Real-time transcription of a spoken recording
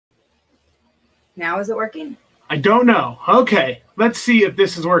Now is it working? I don't know. Okay, let's see if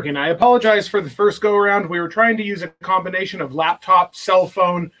this is working. I apologize for the first go around. We were trying to use a combination of laptop, cell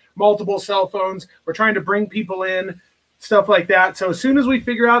phone, multiple cell phones. We're trying to bring people in, stuff like that. So as soon as we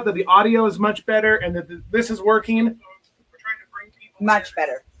figure out that the audio is much better and that this is working, we're trying to bring people much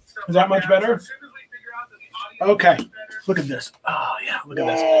better. Is that much better? So as soon as we figure out that the audio is better, look at this. Oh yeah, look at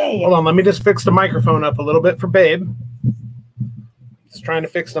this. Hold on, let me just fix the microphone up a little bit for Babe. Just trying to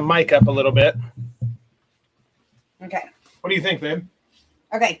fix the mic up a little bit. Okay. What do you think, babe?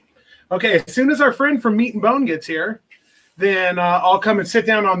 Okay. Okay, as soon as our friend from Meat and Bone gets here, then I'll come and sit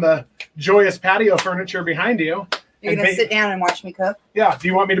down on the joyous patio furniture behind you. You're going to sit down and watch me cook? Yeah. Do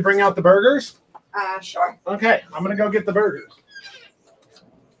you want me to bring out the burgers? Sure. Okay, I'm going to go get the burgers.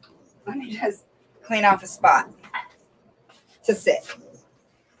 Let me just clean off a spot to sit.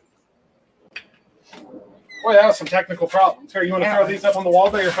 Boy, that was some technical problems. Here, you want to throw these up on the wall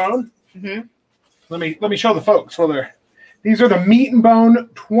by your phone? Mm-hmm. Let me show the folks. Well, these are the Meat and Bone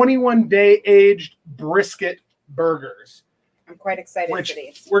 21-day aged brisket burgers. I'm quite excited for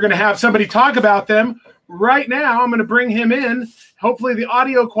these. We're going to have somebody talk about them right now. I'm going to bring him in. Hopefully the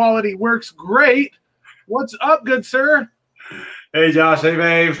audio quality works great. What's up, good sir? Hey, Josh. Hey,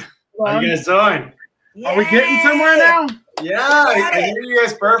 babe. How you guys doing? Yay! Are we getting somewhere now? Yeah, I hear you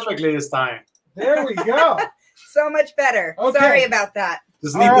guys perfectly this time. There we go. So much better. Okay. Sorry about that.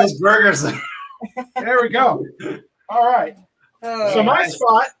 Just need those burgers. There we go. All right. So my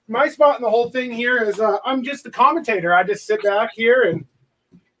spot in the whole thing here is I'm just the commentator. I just sit back here and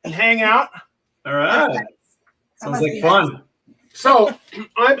hang out. All right. Sounds like fun. So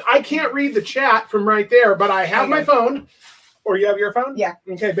I can't read the chat from right there, but I have my phone. Or you have your phone? Yeah.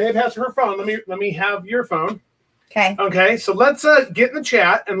 Okay, Babe has her phone. Let me have your phone. Okay. Okay, so let's get in the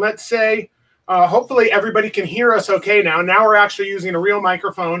chat and let's say hopefully everybody can hear us okay now. Now we're actually using a real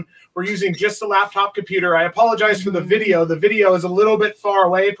microphone. We're using just a laptop computer. I apologize for the video. The video is a little bit far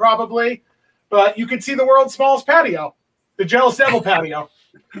away probably, but you can see the world's smallest patio, the Jealous Devil patio.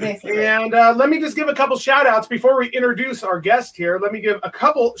 And let me just give a couple shout outs before we introduce our guest here. Let me give a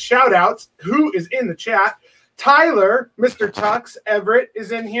couple shout outs. Who is in the chat? Tyler, Mr. Tux, Everett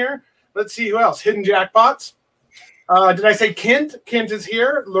is in here. Let's see who else. Hidden Jackpots. Did I say Kent? Kent is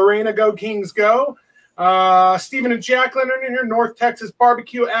here. Lorena, Go Kings Go. Stephen and Jacqueline are in here. North Texas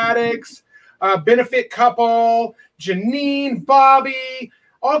Barbecue Addicts. Benefit Couple. Janine, Bobby.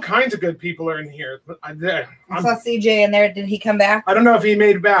 All kinds of good people are in here. I saw CJ in there. Did he come back? I don't know if he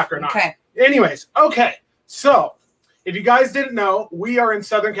made it back or not. Okay. Anyways, okay. So if you guys didn't know, we are in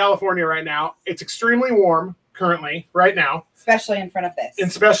Southern California right now. It's extremely warm currently right now. Especially in front of this.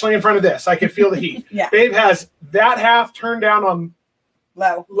 Especially in front of this. I can feel the heat. Yeah. Babe has that half turned down on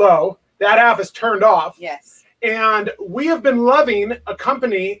low. That half is turned off. Yes. And we have been loving a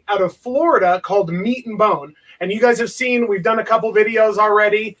company out of Florida called Meat and Bone. And you guys have seen, we've done a couple videos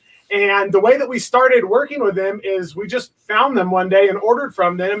already. And the way that we started working with them is we just found them one day and ordered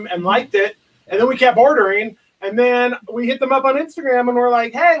from them and liked it. And then we kept ordering. And then we hit them up on Instagram and we're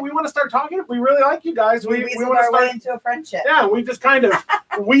like, hey, we want to start talking. We really like you guys. We want to start into a friendship. Yeah, we just kind of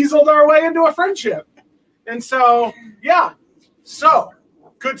weaseled our way into a friendship. And so, yeah. So,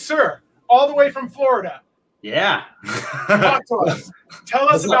 good sir, all the way from Florida. Yeah. Talk to us. Tell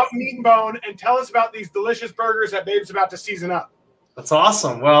us about Meat and Bone and tell us about these delicious burgers that Babe's about to season up. That's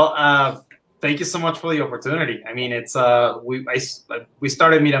awesome. Well, thank you so much for the opportunity. I mean, it's we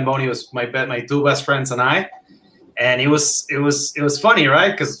started Meat and Bone. It was my two best friends and I. And it was funny,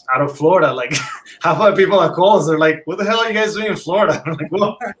 right? Because out of Florida, like half of the people that call us, they're like, "What the hell are you guys doing in Florida?" I'm like,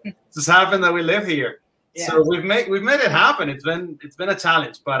 "Well, it just happened that we live here." Yeah. So we've made it happen. It's been a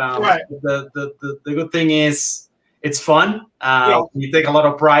challenge, but right. the good thing is it's fun. We take a lot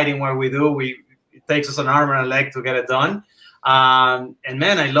of pride in what we do. It takes us an arm and a leg to get it done. And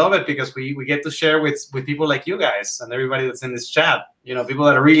man, I love it because we get to share with people like you guys and everybody that's in this chat. You know, people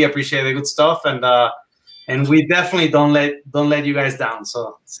that really appreciate the good stuff and we definitely don't let you guys down.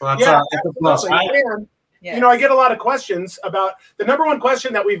 So that's a plus. Yes. You know, I get a lot of questions about the number one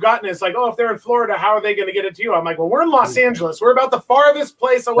question that we've gotten is like, oh, if they're in Florida, how are they going to get it to you? I'm like, well, we're in Los Angeles. We're about the farthest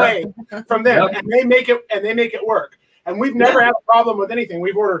place away from them, and they make it work. And we've never had a problem with anything.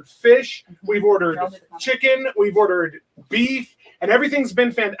 We've ordered fish, we've ordered chicken, we've ordered beef, and everything's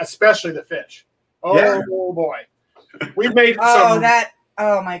been especially the fish. Oh boy, we've made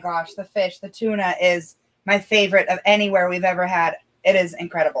oh my gosh, the fish, the tuna is my favorite of anywhere we've ever had. It is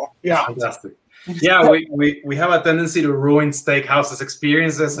incredible. Yeah, fantastic. Yeah, we have a tendency to ruin steakhouses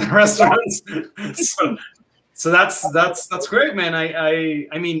experiences and restaurants. So that's great, man.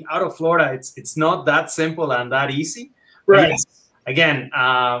 I mean, out of Florida, it's not that simple and that easy. Right. Again,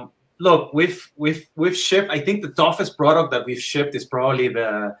 look, we've shipped. I think the toughest product that we've shipped is probably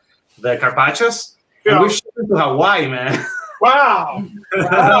the carpaccios. Yeah. And we've shipped them to Hawaii, man. Wow. That's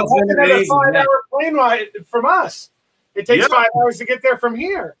That's another amazing, 5-hour plane ride from us. It takes 5 hours to get there from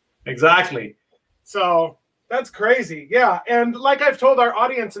here. Exactly. So that's crazy. Yeah. And like I've told our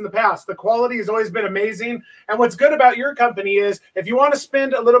audience in the past, the quality has always been amazing. And what's good about your company is if you want to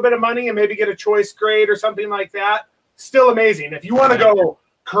spend a little bit of money and maybe get a choice grade or something like that, still amazing. If you want to go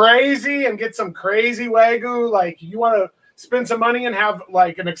crazy and get some crazy Wagyu, like you want to spend some money and have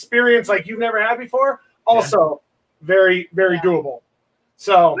like an experience like you've never had before, also very, very doable.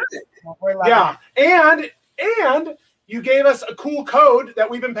 So yeah. And you gave us a cool code that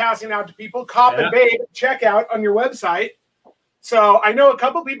we've been passing out to people, Cop and Babe checkout on your website. So I know a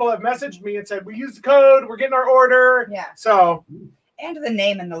couple people have messaged me and said, we used the code, we're getting our order. Yeah. So. And the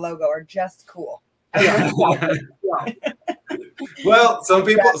name and the logo are just cool. Well, some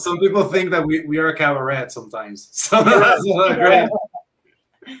people think that we are a cabaret sometimes. So that's great.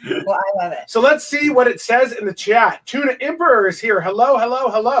 Well, I love it. So let's see what it says in the chat. Tuna Emperor is here. Hello, hello,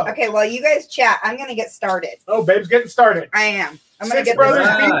 hello. Okay, well, you guys chat. I'm going to get started. Oh, Babe's getting started. I am. I'm going to Six get Brothers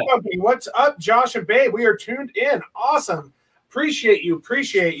this Beef Company. What's up, Josh and Babe? We are tuned in. Awesome. Appreciate you.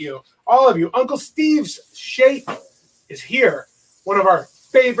 Appreciate you. All of you. Uncle Steve's Shape is here. One of our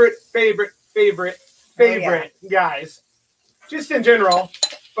favorite guys. Just in general,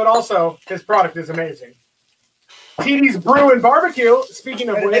 but also his product is amazing. TD's Brew and Barbecue. Speaking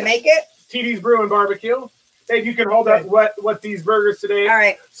of which, they make it? TD's Brew and Barbecue. Dave, you can hold up what these burgers today. All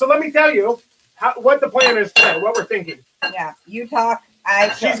right. So let me tell you what the plan is today, what we're thinking. Yeah, you talk.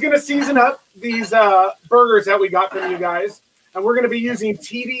 She's going to season up these burgers that we got from you guys. And we're going to be using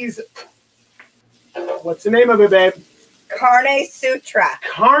TD's, what's the name of it, babe? Carne Sutra.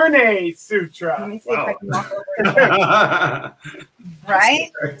 Carne Sutra. Let me see if I can walk over it.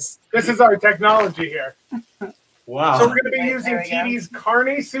 Right? This is our technology here. Wow. So we're going to be using TD's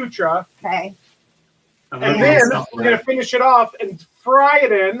Carne Sutra. Okay. And then we're going to finish it off and fry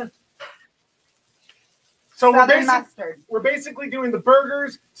it in. So we're basically doing the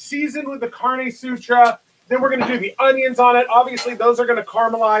burgers seasoned with the Carne Sutra. Then we're going to do the onions on it. Obviously, those are going to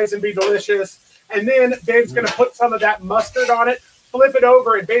caramelize and be delicious. And then Dave's going to put some of that mustard on it, flip it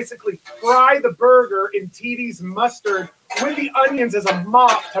over, and basically fry the burger in TD's mustard with the onions as a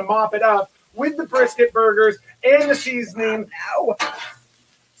mop to mop it up with the brisket burgers and the seasoning.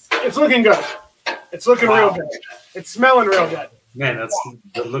 It's looking good. It's looking real good. It's smelling real good. Man,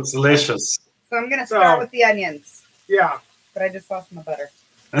 that looks delicious. So I'm going to start with the onions. Yeah. But I just lost my butter.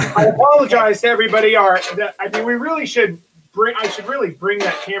 I apologize to everybody. I mean, we really should I should really bring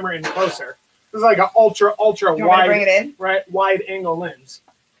that camera in closer. This is like an ultra wide, bring it in? Wide angle lens.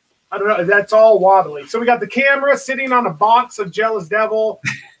 I don't know. That's all wobbly. So we got the camera sitting on a box of Jealous Devil,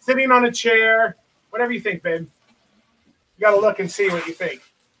 sitting on a chair. Whatever you think, babe. You got to look and see what you think.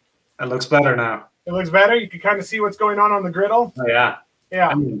 It looks better now. It looks better. You can kind of see what's going on the griddle. Oh, yeah. Yeah.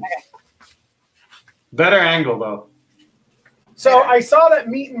 I mean, better angle though. So I saw that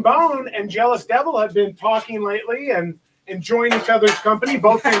Meat and Bone and Jealous Devil have been talking lately and enjoying each other's company,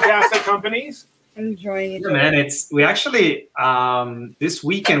 both fantastic companies. Enjoying each other. Man, we actually this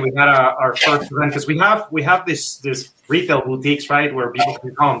weekend we had our first event because we have this retail boutiques, right, where people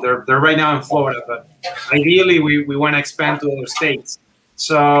can come. They're right now in Florida, but ideally we want to expand to other states.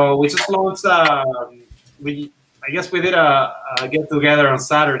 So we just launched I guess we did a get together on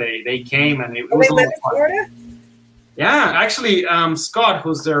Saturday. They came and it was a lot of fun. Florida? Yeah, actually, Scott,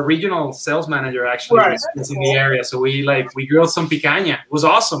 who's the regional sales manager, actually was in the area. So we grilled some picanha. It was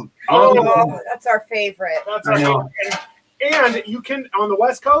awesome. Oh, that's our favorite. That's our favorite. And you can on the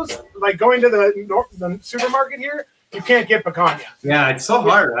West Coast, like going to the supermarket here, you can't get picanha. Yeah, it's so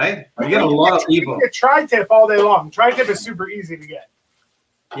hard, right? You get a lot of people. You can get tri-tip all day long. Tri-tip is super easy to get.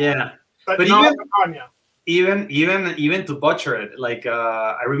 Yeah, but not picanha. Even to butcher it, like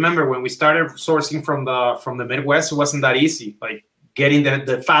I remember when we started sourcing from the Midwest, it wasn't that easy. Like getting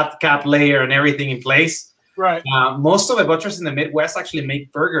the fat cap layer and everything in place. Right. Most of the butchers in the Midwest actually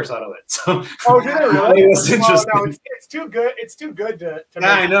make burgers out of it. So do they really? It was interesting. No, it's too good. It's too good to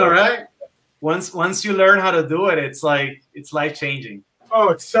yeah, I know, right? Once you learn how to do it, it's life changing. Oh,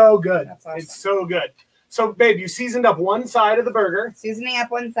 it's so good. That's awesome. It's so good. So, babe, you seasoned up one side of the burger. Seasoning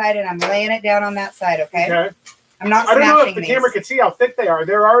up one side, and I'm laying it down on that side, okay? Okay. I'm not I don't know if the these. camera can see how thick they are.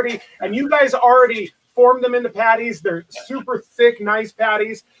 They're already, and you guys already formed them into patties. They're super thick, nice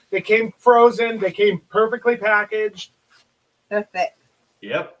patties. They came frozen. They came perfectly packaged. They're thick.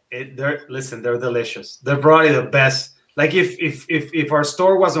 Yep. They're delicious. They're probably the best. Like if our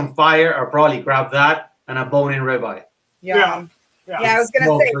store was on fire, I'd probably grab that and a bone-in ribeye. Yeah. Yeah, I was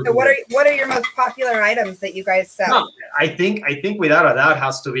gonna say. So what are your most popular items that you guys sell? No, I think without a doubt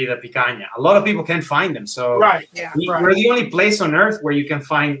has to be the picanha. A lot of people can't find them, so we're the only place on earth where you can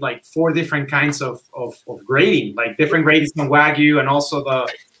find like 4 different kinds of grading, like different gradings on Wagyu and also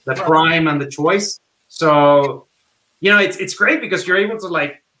the prime and the choice. So it's great because you're able to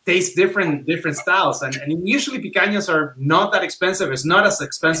like taste different styles, and usually picanhas are not that expensive. It's not as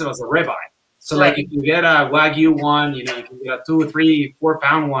expensive as a ribeye. So like if you get a Wagyu one, you can get a 2, 3, 4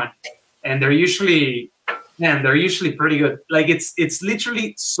 pound one, and they're usually pretty good. Like it's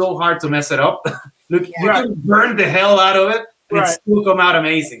literally so hard to mess it up. Look, you can burn the hell out of it, and it still come out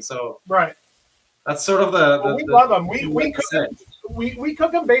amazing. So that's sort of we love them. We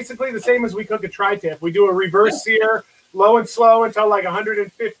cook them basically the same as we cook a tri-tip. We do a reverse sear, low and slow until like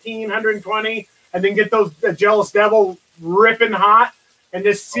 115, 120, and then get the Jealous Devil ripping hot. And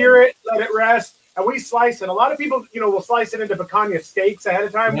just sear it, let it rest, and we slice it. A lot of people, will slice it into picanha steaks ahead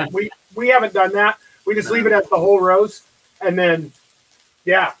of time. Yeah. We haven't done that. We just leave it as the whole roast, and then,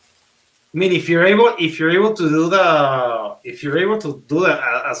 I mean, if you're able to do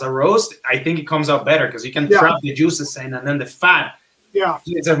that as a roast, I think it comes out better because you can trap the juices in, and then the fat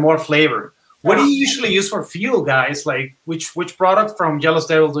gives it more flavor. What do you usually use for fuel, guys? Like, which product from Jealous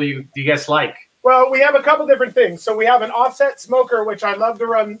Devil do you guys like? Well, we have a couple different things. So we have an offset smoker, which I love to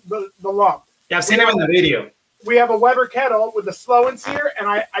run the lump. Yeah, I've seen him in the video. We have a Weber kettle with the slow and sear, and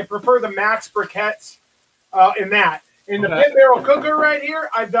I prefer the Max briquettes in that. In the pit barrel cooker right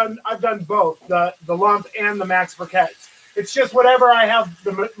here, I've done both the lump and the Max briquettes. It's just whatever I have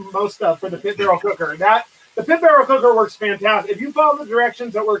the most of for the pit barrel cooker. The pit barrel cooker works fantastic. If you follow the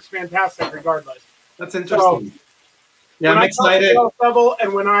directions, it works fantastic regardless. That's interesting. Yeah, I'm excited. Level,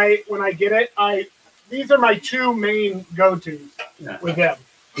 and when I get it, these are my 2 main go-tos with them.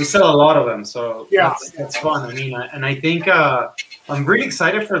 We sell a lot of them, so that's fun. I mean, and I think I'm really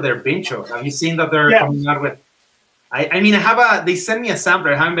excited for their bincho. Have you seen that they're coming out with? I mean, they sent me a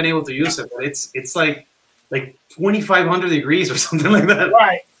sampler. I haven't been able to use it, but it's like 2,500 degrees or something like that.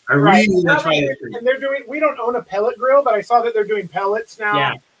 Right. I really need to try it. And they're doing. We don't own a pellet grill, but I saw that they're doing pellets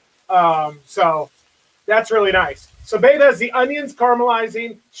now. Yeah. So that's really nice. So Beta has the onions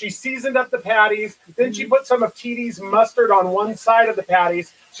caramelizing. She seasoned up the patties. Then she put some of TD's mustard on one side of the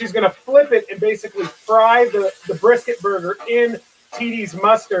patties. She's going to flip it and basically fry the brisket burger in TD's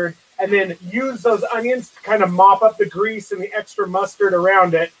mustard, and then use those onions to kind of mop up the grease and the extra mustard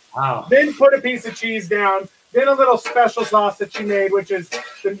around it. Wow. Then put a piece of cheese down. Then a little special sauce that she made, which is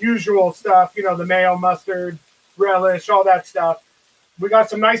the usual stuff, the mayo, mustard, relish, all that stuff. We got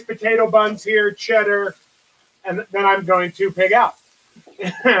some nice potato buns here, cheddar. And then I'm going to pig out,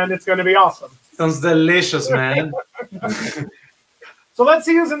 and it's going to be awesome. Sounds delicious, man. So let's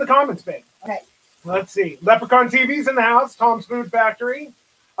see who's in the comments, babe. Okay. Let's see. Leprechaun TV's in the house. Tom's Food Factory.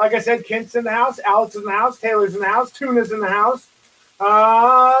 Like I said, Kent's in the house. Alex is in the house. Taylor's in the house. Tuna's in the house. A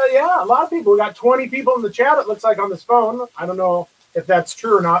lot of people. We got 20 people in the chat, it looks like, on this phone. I don't know if that's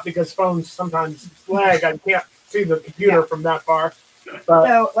true or not because phones sometimes lag. I can't see the computer from that far. But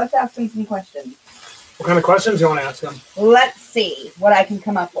so let's ask them some questions. What kind of questions do you want to ask them? Let's see what I can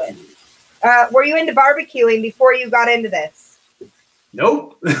come up with. Were you into barbecuing before you got into this?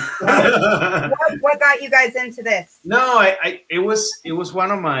 Nope. what got you guys into this? No, it was one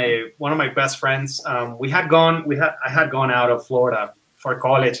of my best friends. I had gone out of Florida for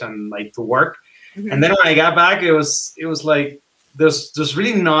college and like to work, and then when I got back, it was like there's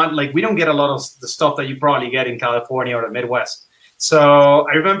really not like we don't get a lot of the stuff that you probably get in California or the Midwest. So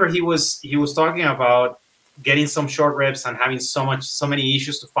I remember he was talking about getting some short ribs and having so many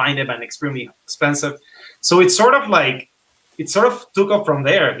issues to find them and extremely expensive. So it sort of took up from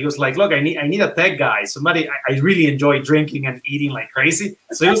there. He was like, look, I need a tech guy, somebody I really enjoy drinking and eating like crazy.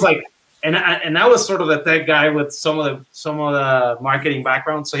 So he was like, and I was sort of the tech guy with some of the marketing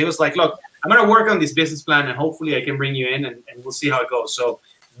background. So he was like, look, I'm gonna work on this business plan and hopefully I can bring you in and we'll see how it goes. So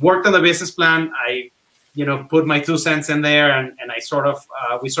worked on the business plan. I put my 2 cents in there, and I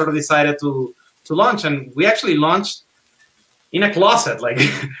we decided to launch, and we actually launched in a closet. Like,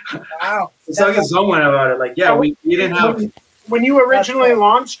 wow, I was talking to someone about it. Like, yeah, we didn't have. When you originally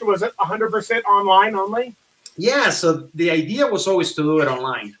launched, was it 100% online only? Yeah, so the idea was always to do it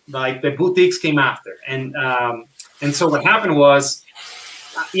online. Like the boutiques came after, and so what happened was,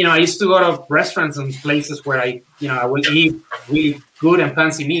 I used to go to restaurants and places where I would eat really good and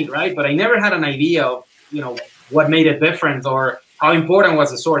fancy meat, right? But I never had an idea of what made it different or how important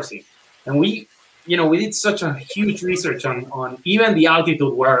was the sourcing. And we did such a huge research on even the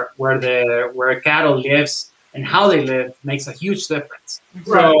altitude where cattle lives and how they live makes a huge difference.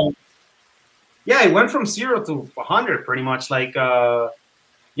 Right. So Yeah, it went from 0 to 100 pretty much. Like,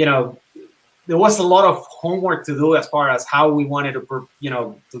 you know, there was a lot of homework to do as far as how we wanted to, you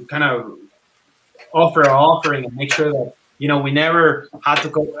know, to kind of offer our offering and make sure that, you know, we never had to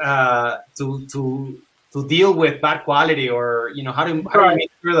go to deal with bad quality, or, you know, how do we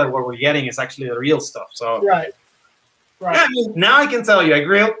make sure that what we're getting is actually the real stuff. So right. Yeah, I mean, now I can tell you, I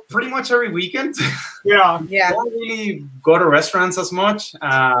grill pretty much every weekend. Yeah. Yeah. I don't really go to restaurants as much.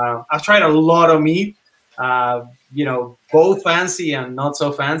 I've tried a lot of meat, you know, both fancy and not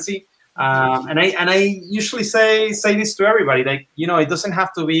so fancy. And I usually say this to everybody, like, you know, it doesn't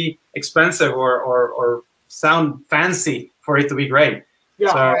have to be expensive or sound fancy for it to be great.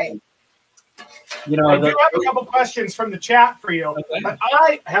 Yeah. So, Right. You know, I do have a couple questions from the chat for you. Okay. But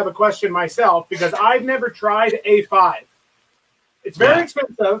I have a question myself because I've never tried A5. It's very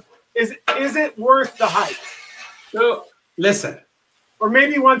expensive. Is it worth the hype? So listen, or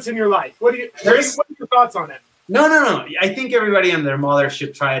maybe once in your life. What are your thoughts on it? No. I think everybody and their mother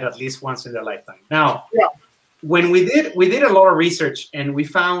should try it at least once in their lifetime. Now, when we did a lot of research, and we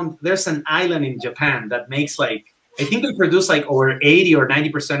found there's an island in Japan that makes, like, I think they produce like over 80 or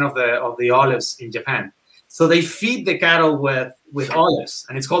 90% of the olives in Japan. So they feed the cattle with olives,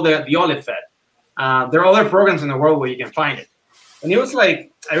 and it's called the olive fed. There are other programs in the world where you can find it. And it was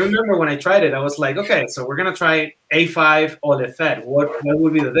like, I remember when I tried it, I was like, okay, so we're gonna try A5 olive fed. What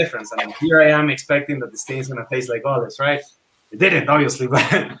would be the difference? And here I am expecting that this thing's gonna taste like olives, right? It didn't, obviously,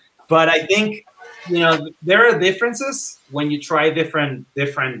 but I think, you know, there are differences when you try different,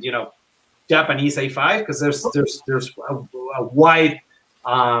 you know, Japanese A5, because there's a wide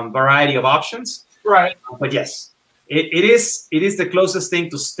variety of options. Right. But yes, it is the closest thing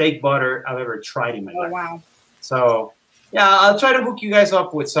to steak butter I've ever tried in my life. Oh, wow. So yeah, I'll try to hook you guys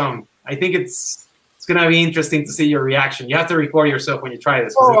up with some. I think it's gonna be interesting to see your reaction. You have to record yourself when you try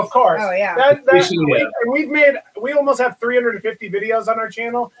this. Oh, of course. Oh, yeah. We almost have 350 videos on our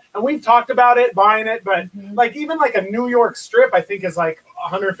channel, and we've talked about it, buying it, but like even like a New York strip, I think is like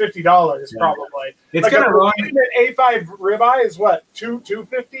 $150 probably. It's like gonna run. A5 ribeye is what,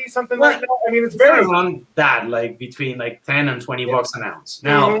 $250, something like that. I mean, it's very run that like between like 10 and 20 bucks an ounce.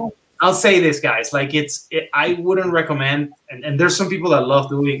 Now, I'll say this, guys, like I wouldn't recommend, and there's some people that love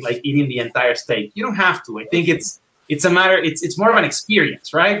doing, like, eating the entire steak. You don't have to. I think it's a matter, it's more of an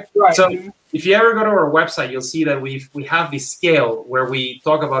experience, right? So if you ever go to our website, you'll see that we have this scale where we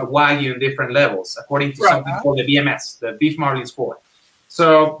talk about Wagyu in different levels, according to something called the BMS, the Beef Marlin Score.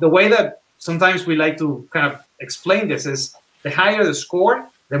 So the way that sometimes we like to kind of explain this is, the higher the score,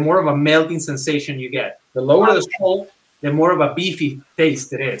 the more of a melting sensation you get. The lower the score, the more of a beefy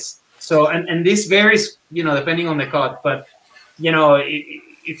taste it is. So, and this varies, you know, depending on the cut. But, you know,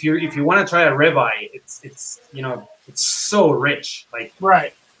 if you want to try a ribeye, it's you know, it's so rich. Like,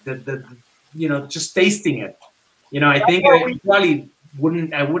 the you know, just tasting it. You know, I think I probably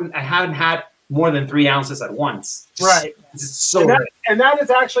I haven't had more than 3 ounces at once. It's so rich. And that is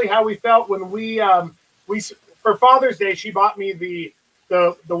actually how we felt when we for Father's Day, she bought me the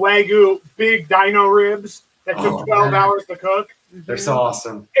Wagyu big dino ribs that took 12 hours to cook. They're so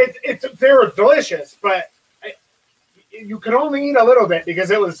awesome. They were delicious, but you could only eat a little bit because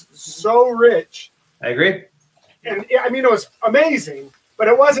it was so rich. I agree. And I mean, it was amazing, but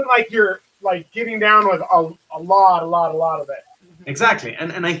it wasn't like you're like getting down with a lot of it. Exactly,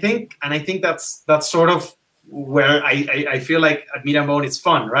 and I think that's sort of where I feel like at Meat and Bone it's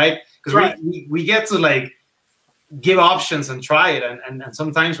fun, right? Because we get to like give options and try it, and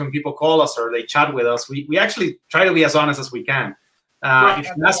sometimes when people call us or they chat with us, we actually try to be as honest as we can. If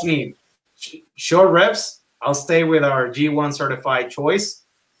you ask me, short ribs, I'll stay with our G1 certified choice.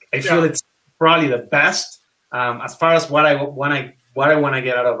 I feel it's probably the best as far as what I want to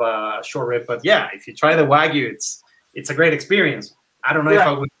get out of a short rib. But yeah, if you try the Wagyu, it's a great experience. I don't know if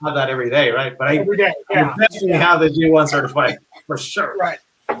I would have that every day, right? But I would definitely have the G1 certified for sure. Right.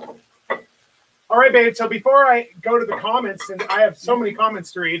 All right, babe. So before I go to the comments, and I have so many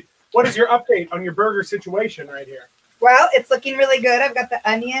comments to read, what is your update on your burger situation right here? Well, it's looking really good. I've got the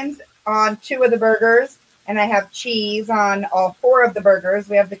onions on 2 of the burgers, and I have cheese on all 4 of the burgers.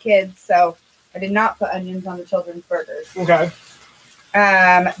 We have the kids, so I did not put onions on the children's burgers. Okay.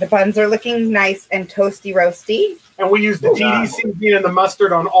 The buns are looking nice and toasty roasty. And we used the TDC and the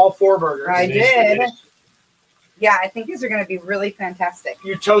mustard on all 4 burgers. I did. Yeah, I think these are going to be really fantastic.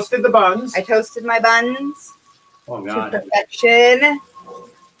 You toasted the buns. I toasted my buns to perfection.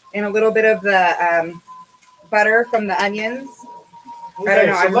 And a little bit of the butter from the onions. Okay, I don't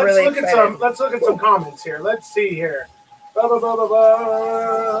know. So I'm really excited. Let's look at some comments here. Let's see here. Blah, blah, blah, blah,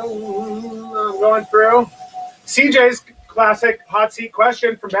 blah. I'm going through. CJ's classic hot seat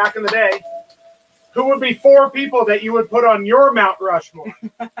question from back in the day. who would be 4 people that you would put on your Mount Rushmore?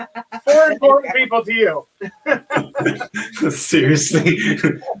 4 important people to you. Seriously,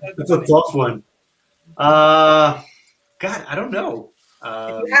 that's a tough one. God, I don't know.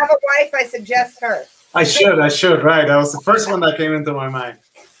 If you have a wife, I suggest her. I should. Right, that was the first one that came into my mind.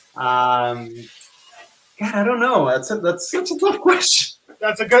 God, I don't know. That's such a tough question.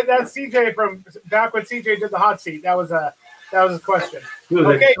 That's CJ from back when CJ did the hot seat. That was a question. Dude,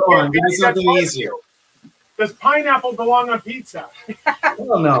 okay, come on, give me something easier. Does pineapple belong on pizza?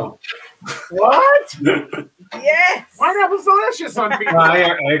 Oh no. What? Yes. Pineapple's delicious on pizza.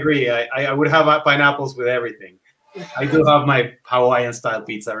 I agree. I would have pineapples with everything. I do have my Hawaiian style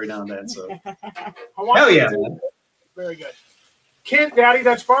pizza every now and then. So hell yeah, man. Very good. Kent Daddy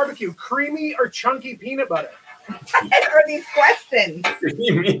Dutch Barbecue, creamy or chunky peanut butter? For these questions.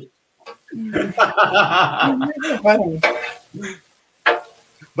 Creamy.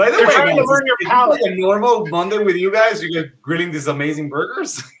 By the way, trying to learn your palate. Like a normal Monday with you guys, you get grilling these amazing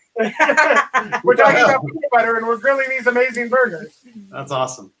burgers. We're talking about peanut butter, and we're grilling these amazing burgers. That's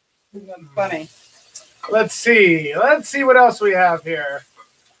awesome. That's funny. Let's see what else we have here.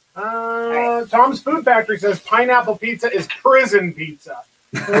 Tom's Food Factory says pineapple pizza is prison pizza.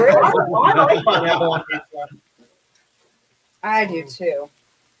 I like pineapple on pizza. I do too.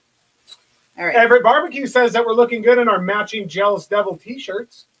 All right. Everett Barbecue says that we're looking good in our matching Jealous Devil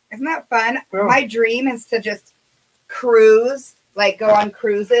t-shirts. Isn't that fun? Yeah. My dream is to just cruise, like go on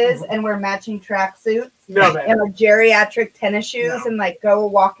cruises and wear matching tracksuits No, man. and like geriatric tennis shoes and like go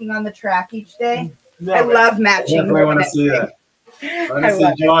walking on the track each day. No, I man. love matching. I want to see that. I want to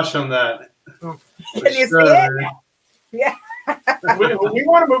see Josh on that. Can you see it? Yeah. we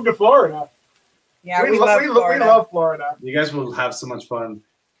want to move to Florida. Yeah, we love Florida. We love Florida. You guys will have so much fun.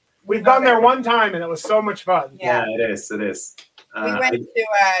 We've gone there one time, and it was so much fun. Yeah, it is. It is. We went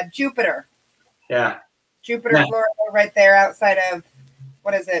to Jupiter. Yeah. Jupiter, Florida, right there outside of,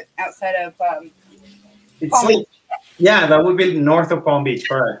 what is it? Outside of Palm Beach. Yeah, that would be north of Palm Beach,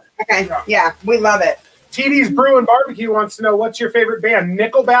 correct. Okay, yeah, we love it. TD's Brew and Barbecue wants to know, what's your favorite band,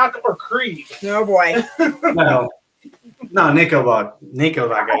 Nickelback or Creed? Oh, boy. No, Nickelback.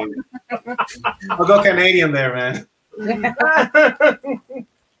 I'll go Canadian there, man.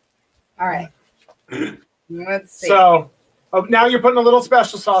 All right. Let's see. So, now you're putting a little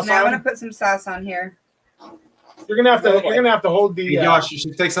special sauce now on. I'm gonna put some sauce on here. You're gonna have to hold the. Hey, Josh, you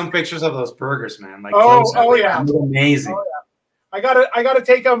should take some pictures of those burgers, man. Like, oh yeah, amazing. Oh, yeah. I gotta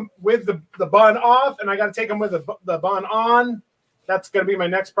take them with the bun off, and I gotta take them with the bun on. That's gonna be my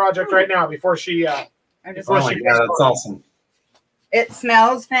next project right now. Before she. That's awesome. It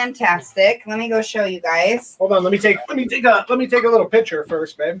smells fantastic. Let me go show you guys. Hold on, let me take a little picture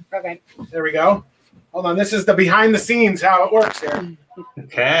first, babe. Okay. There we go. Hold on, this is the behind the scenes how it works here.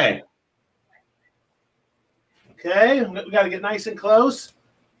 Okay. Okay, we got to get nice and close.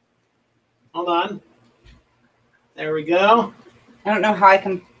 Hold on. There we go. I don't know how I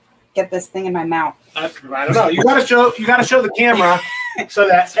can get this thing in my mouth. I don't know. You got to show the camera so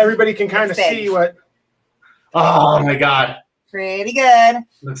that everybody can kind of see what. Oh my God. Pretty good.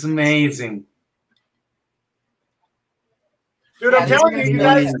 Looks amazing. Dude, I'm telling you, you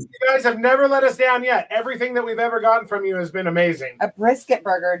guys have never let us down yet. Everything that we've ever gotten from you has been amazing. A brisket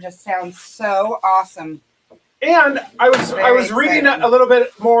burger just sounds so awesome. And I was reading a little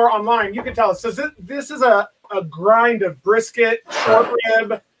bit more online. You can tell. It says this is a grind of brisket, short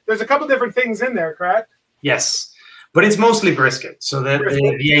rib. There's a couple different things in there, correct? Yes, but it's mostly brisket. So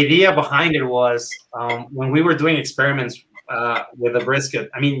the idea behind it was when we were doing experiments with a brisket.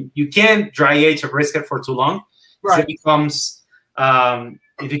 I mean, you can't dry age a brisket for too long. Right. It becomes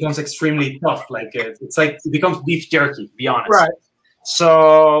extremely tough. Like it becomes beef jerky. To be honest. Right.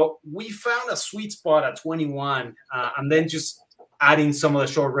 So we found a sweet spot at 21, and then just adding some of the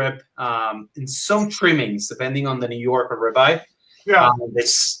short rib and some trimmings, depending on the New York or ribeye. Yeah.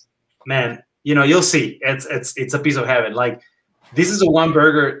 This man, you'll see. It's a piece of heaven. Like this is a one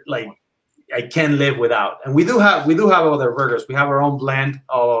burger like I can't live without. And we do have other burgers. We have our own blend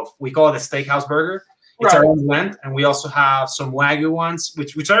we call it a steakhouse burger. It's our own blend, and we also have some Wagyu ones,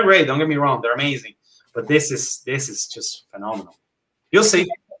 which are great. Don't get me wrong, they're amazing. But this is just phenomenal. You'll see.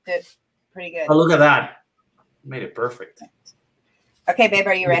 Pretty good. Oh, look at that. Made it perfect. Okay, babe,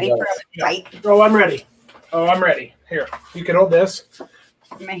 are you ready for a bite? Oh, I'm ready. Here, you can hold this.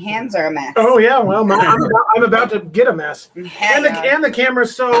 My hands are a mess. Oh yeah, well, I'm about to get a mess. And the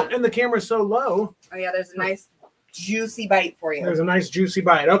camera's so low. Oh yeah, there's a nice juicy bite for you. There's a nice juicy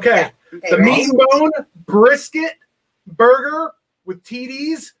bite. Okay. Yeah. Okay, the meat and bone brisket burger with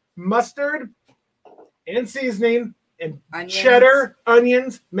TDs, mustard, and seasoning, and onions. Cheddar,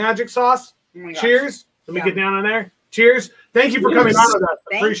 onions, magic sauce. Oh my gosh. Cheers. Let me get down on there. Cheers. Thank you for coming on with us.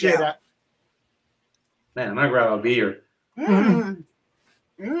 Appreciate that. Man, I'm gonna grab a beer. Mm.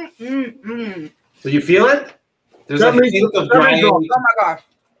 Mm, mm, mm. So you feel it? There's a hint of dry. Oh my gosh.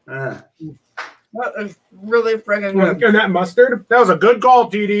 That is really friggin' good. And that mustard, that was a good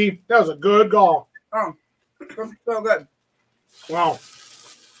call, TD. That was a good call. Oh, that's so good. Wow.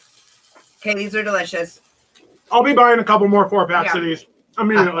 Okay, these are delicious. I'll be buying a couple more 4-packs of these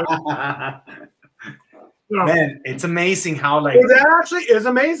immediately. Man, it's amazing how like that actually is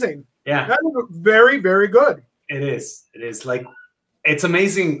amazing. Yeah, that is very, very good. It is. It is like it's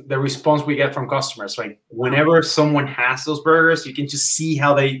amazing the response we get from customers. Like whenever someone has those burgers, you can just see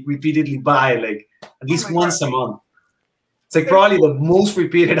how they repeatedly buy like at least once a month. It's like probably the most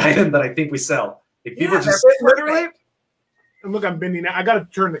repeated item that I think we sell. Like people just literally. And look, I'm bending now. I got to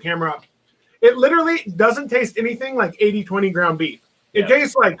turn the camera up. It literally doesn't taste anything like 80-20 ground beef. It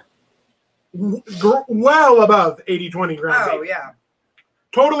tastes like well above 80-20 ground beef. Oh, yeah.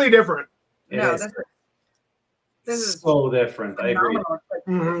 Totally different. This is so different. phenomenal. I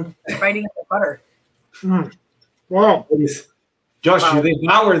agree. It's like biting the butter. Mm. Wow. Josh, you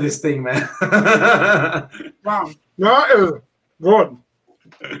devour this thing, man. Wow. That is good.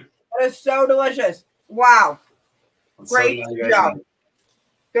 That is so delicious. Wow. Great job.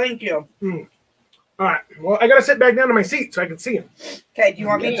 Thank you. Mm. All right. Well, I got to sit back down in my seat so I can see him. Okay. Do you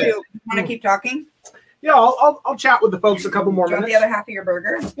want me to keep talking? Yeah, I'll chat with the folks a couple more minutes. Do you want the other half of your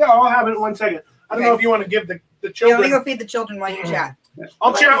burger? Yeah, I'll have it in 1 second. I don't know if you want to give the children. Let me go feed the children while you chat.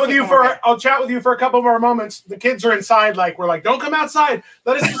 I'll chat with you for a couple more moments. The kids are inside. Like we're like, don't come outside.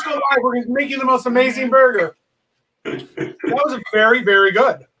 Let us just go live. We're going to make you the most amazing burger. That was very, very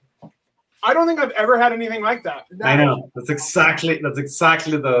good. I don't think I've ever had anything like that. I know. That's exactly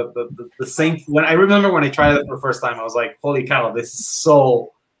the same. When I remember when I tried it for the first time, I was like, holy cow, this is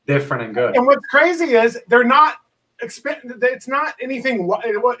so different and good. And what's crazy is they're not it's not anything.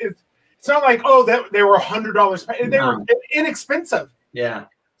 It's not like, oh, they were $100. They were inexpensive. Yeah.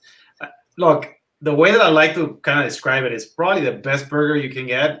 Look, the way that I like to kind of describe it is probably the best burger you can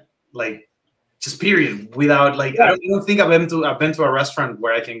get, like, just period. Without like, I don't think I've been to a restaurant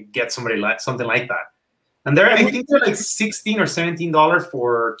where I can get something like that. And I think they're like $16 or $17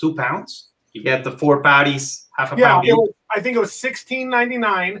 for 2 pounds. You get the 4 patties, half a pound. I think it was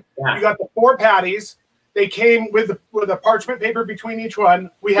 $16.99. Yeah. You got the 4 patties. They came with a parchment paper between each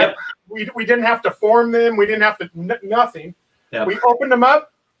one. We didn't have to form them. We didn't have to nothing. Yep. We opened them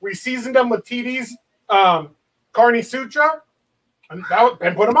up. We seasoned them with TD's carne sutra, and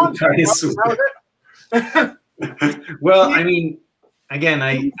put them on. Well, I mean, again,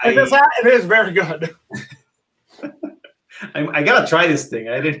 it is very good. I gotta try this thing.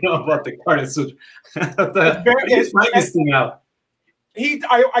 I didn't know about the carne sutra. Let's find this thing out.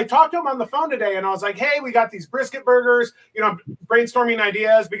 I talked to him on the phone today, and I was like, hey, we got these brisket burgers, brainstorming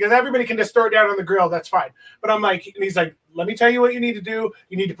ideas, because everybody can just throw it down on the grill. That's fine. But I'm like, and he's like, let me tell you what you need to do.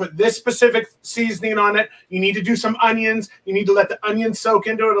 You need to put this specific seasoning on it. You need to do some onions. You need to let the onions soak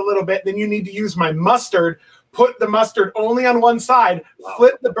into it a little bit. Then you need to use my mustard. Put the mustard only on one side,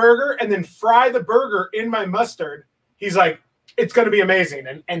 flip the burger, and then fry the burger in my mustard. He's like, it's going to be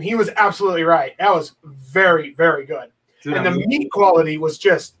amazing. And he was absolutely right. That was very, very good. Dude, and the meat quality was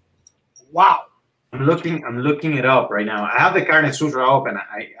just wow. I'm looking it up right now. I have the carne sutra open.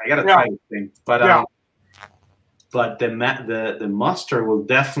 I gotta try this thing. But but the mustard will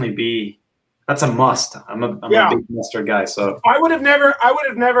definitely be, that's a must. I'm a big mustard guy. So I've never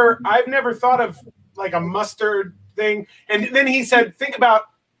thought of like a mustard thing. And then he said, think about,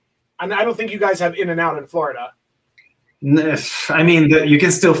 and I don't think you guys have In-N-Out in Florida. I mean, you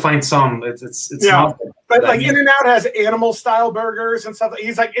can still find some. It's not. But like In-N-Out has animal style burgers and stuff.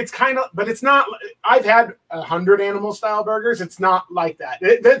 He's like, it's kind of, but it's not. I've had 100 animal style burgers. It's not like that.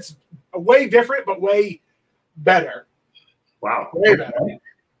 It's way different, but way better. Wow, way better.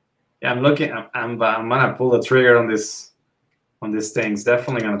 Yeah, I'm looking. I'm gonna pull the trigger on this thing. It's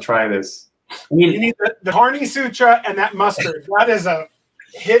definitely gonna try this. I mean, you need the carne sutra and that mustard. That is a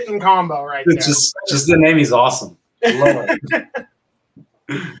hitting combo right there. Just the name is awesome. Love it.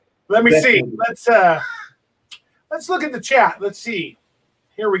 Let me see. Let's look at the chat. Let's see.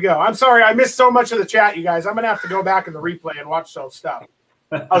 Here we go. I'm sorry, I missed so much of the chat, you guys. I'm gonna have to go back in the replay and watch some stuff.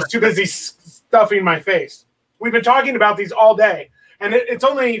 I was too busy stuffing my face. We've been talking about these all day, and it's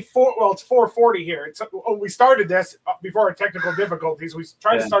only it's 4:40 here. We started this before our technical difficulties. We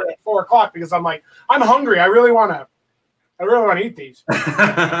tried to start at 4 o'clock because I'm like, I'm hungry. I really want to eat these.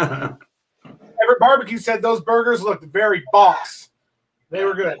 Everett Barbecue said those burgers looked very boss. They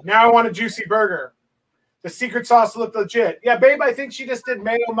were good. Now I want a juicy burger. The secret sauce looked legit. Yeah, babe, I think she just did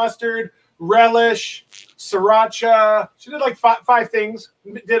mayo, mustard, relish, sriracha. She did like five things.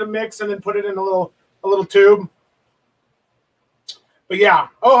 Did a mix and then put it in a little tube. But yeah.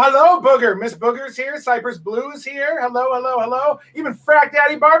 Oh, hello, Booger. Miss Booger's here. Cypress Blue is here. Hello, hello, hello. Even Frack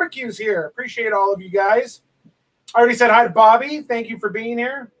Daddy Barbecue's here. Appreciate all of you guys. I already said hi to Bobby. Thank you for being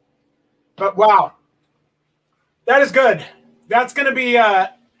here. But wow, that is good. That's going to be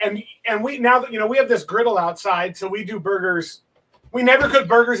and we now that we have this griddle outside, so we do burgers. We never cook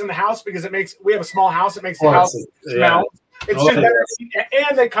burgers in the house because we have a small house. It makes the house smell. It's just better,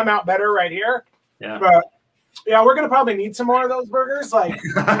 and they come out better right here. Yeah. But yeah, we're gonna probably need some more of those burgers, like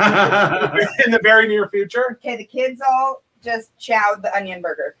in the very near future. Okay, the kids all just chowed the onion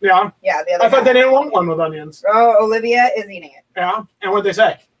burger. Yeah. Yeah, the other I thought they didn't want one with onions. Oh, Olivia is eating it. Yeah. And what'd they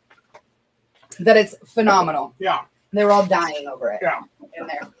say? That it's phenomenal. Yeah. They were all dying over it. Yeah. In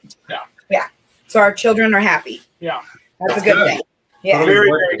there. Yeah. Yeah. So our children are happy. Yeah. That's a good thing. Yeah. Very,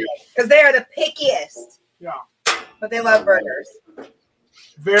 very good. Because they are the pickiest. Yeah. But they love burgers.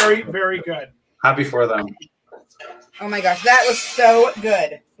 Very, very good. Happy for them. Oh my gosh, that was so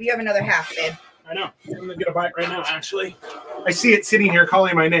good. We have another half, babe. I know. I'm gonna get a bite right now. Actually, I see it sitting here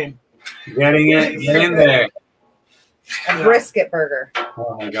calling my name. Getting it. Get in there. A brisket burger.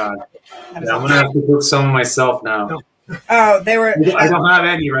 Oh my god. Yeah, I'm gonna have to cook some myself now. No. Oh, they were. I don't have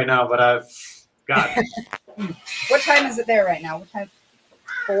any right now, but I've got. What time is it there right now? What time?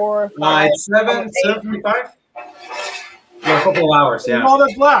 4, 5, It's 7:45. Yeah, a couple of hours. Yeah. All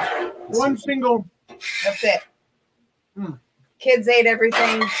that's left. One single. That's it. Kids ate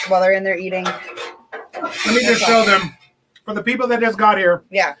everything while they're in there eating. Let me just show them. For the people that just got here,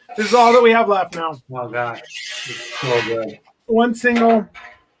 Yeah. this is all that we have left now. Oh god, it's so good. One single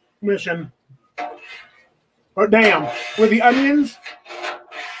mission. Oh damn! With the onions,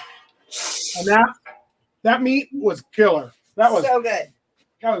 and that meat was killer. That was So good.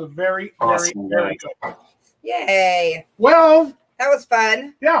 very, Awesome, very good. Yay. Well, That was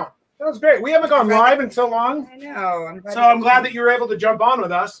fun. yeah, that was great. We haven't gone live in so long, I know. I'm glad that you were able to jump on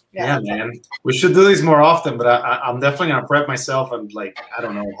with us. Yeah, man. We should do these more often, but I'm definitely gonna prep myself and I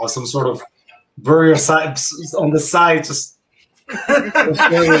don't know, have some sort of burger side on the side. Just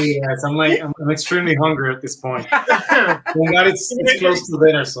I'm extremely hungry at this point. Thank God it's close to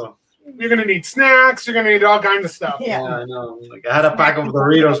dinner, so. You're gonna need snacks. You're gonna need all kinds of stuff. Yeah. I know. I had a pack of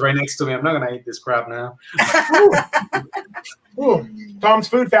Doritos right next to me. I'm not gonna eat this crap now. Ooh. Tom's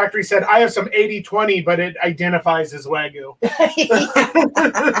Food Factory said, I have some 80-20, but it identifies as Wagyu.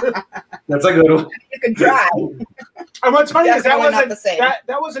 That's a good one. You can try. And what's funny is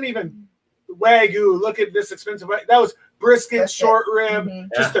that wasn't even Wagyu. Look at this expensive Wagyu. That was brisket, short rib,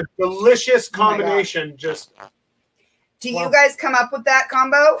 just a delicious combination. Do you guys come up with that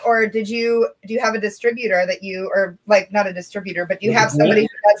combo, or do you have a distributor that or not a distributor, but do you have somebody who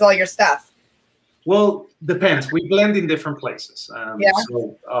does all your stuff? Well, depends. We blend in different places.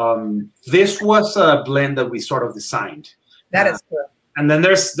 So, this was a blend that we sort of designed. That is cool. And then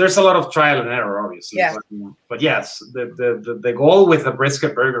there's a lot of trial and error, obviously. Yeah. But yes, the goal with the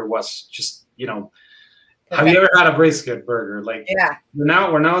brisket burger was just Have you ever had a brisket burger?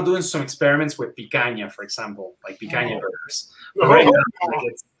 We're now doing some experiments with picanha, for example, like picanha burgers. But right now,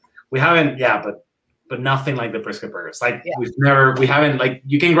 we haven't, but nothing like the brisket burgers. We haven't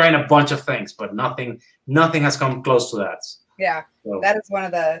you can grind a bunch of things, but nothing has come close to that. Yeah, so, that is one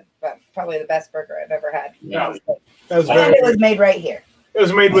of probably the best burger I've ever had. Yeah, and it was made right here. It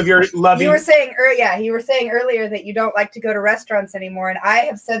was made with your loving. You were saying earlier that you don't like to go to restaurants anymore, and I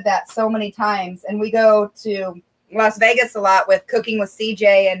have said that so many times. And we go to Las Vegas a lot with Cooking with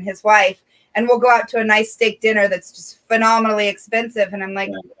CJ and his wife, and we'll go out to a nice steak dinner that's just phenomenally expensive. And I'm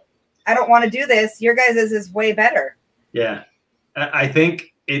like, I don't want to do this. Your guys' is way better. Yeah, I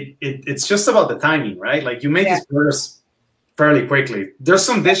think it's just about the timing, right? Like you make these burgers fairly quickly. There's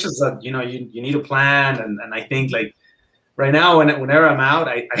some dishes that you need to plan, and I think right now, whenever I'm out,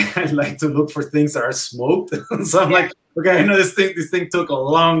 I like to look for things that are smoked. So I'm like, okay, I know this thing took a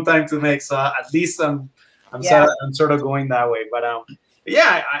long time to make, so at least I'm sort of going that way. But I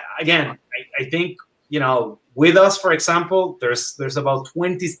think with us, for example, there's about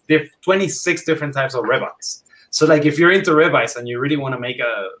 26 different types of ribeyes. So if you're into ribeyes and you really want to make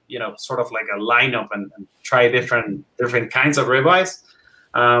a sort of like a lineup and try different kinds of ribeyes.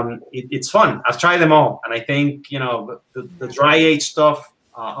 It's fun. I've tried them all, and I think the dry age stuff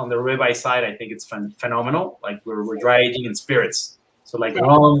on the ribeye side, I think it's phenomenal. We're dry aging in spirits, so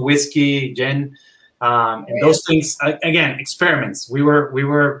rum, whiskey, gin, and those things. Again, experiments. We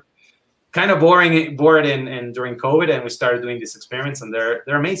were kind of bored in during COVID, and we started doing these experiments, and they're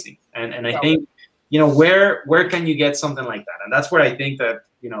amazing. And I think where can you get something like that? And that's where I think that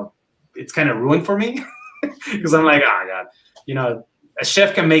it's kind of ruined for me because I'm like, oh God, you know, a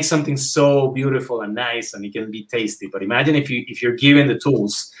chef can make something so beautiful and nice and it can be tasty. But imagine if you're given the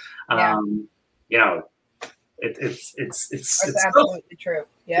tools, you know, it's absolutely true.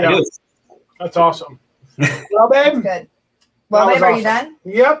 Yeah. That's awesome. Well, babe. Good. Well, babe, are you done?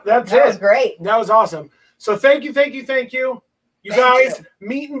 Yep, that's it. That was great. That was awesome. So thank you. You guys,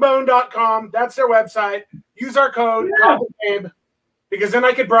 meatandbone.com. That's their website. Use our code, Babe, because then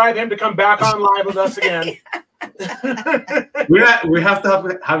I could bribe him to come back on live with us again. we have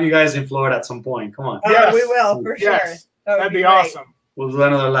to have you guys in Florida at some point. Come on. Yes. We will, for sure. That'd be awesome. We'll do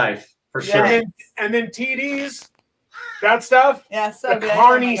another live, for sure. And then TD's, that stuff. Yeah, so the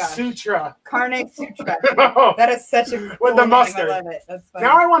Carne Sutra. Carne Sutra. That is such a cool with the mustard. Name. I love it. That's funny.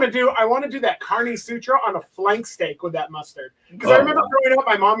 Now I want to do that Carne Sutra on a flank steak with that mustard. Because I remember growing up,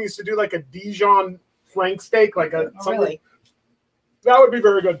 my mom used to do like a Dijon flank steak, like a something. Really? That would be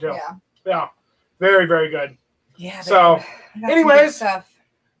very good too. Yeah. Very, very good. Yeah. So, anyways,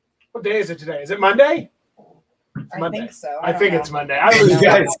 what day is it today? Is it Monday? I think so. I think it's Monday.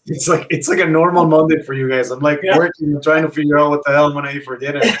 Guys, it's like a normal Monday for you guys. I'm like working and trying to figure out what the hell I'm gonna eat for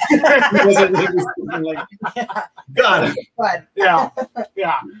dinner. God.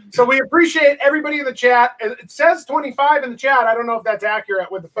 Yeah. So we appreciate everybody in the chat. It says 25 in the chat. I don't know if that's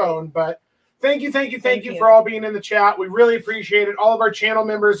accurate with the phone, but thank you for all being in the chat. We really appreciate it. All of our channel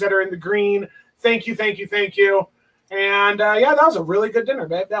members that are in the green. Thank you. And that was a really good dinner,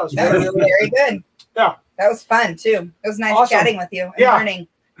 babe. That was very good. Yeah. That was fun too. It was nice chatting with you and learning.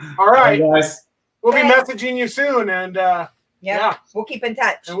 All right, guys. We'll be messaging you soon, and we'll keep in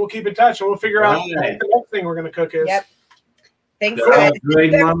touch. And we'll figure out what the next thing we're gonna cook is. Yep. Thanks, guys.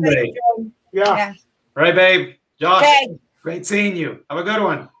 Great Monday. Yeah. All right, babe. Josh. Okay. Great seeing you. Have a good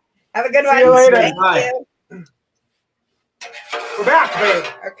one. Have a good one. See you later. Thank Bye. you. We're back, babe.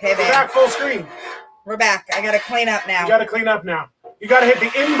 Okay, babe. We're back full screen. We're back. I gotta clean up now. You gotta clean up now. You gotta hit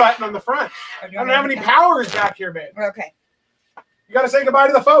the in button on the front. I don't have any powers back here, babe. Okay. You gotta say goodbye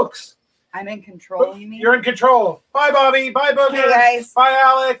to the folks. I'm in control, you mean? You're in control. Bye, Bobby. Bye, Boogie. Hey, guys. Bye,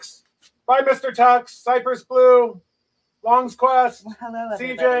 Alex. Bye, Mr. Tux. Cypress Blue. Long's Quest. Well, hello,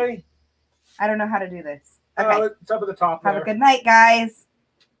 CJ. everybody. I don't know how to do this. Okay. It's up at the top Have a good night, guys.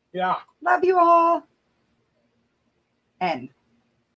 Yeah. Love you all. End.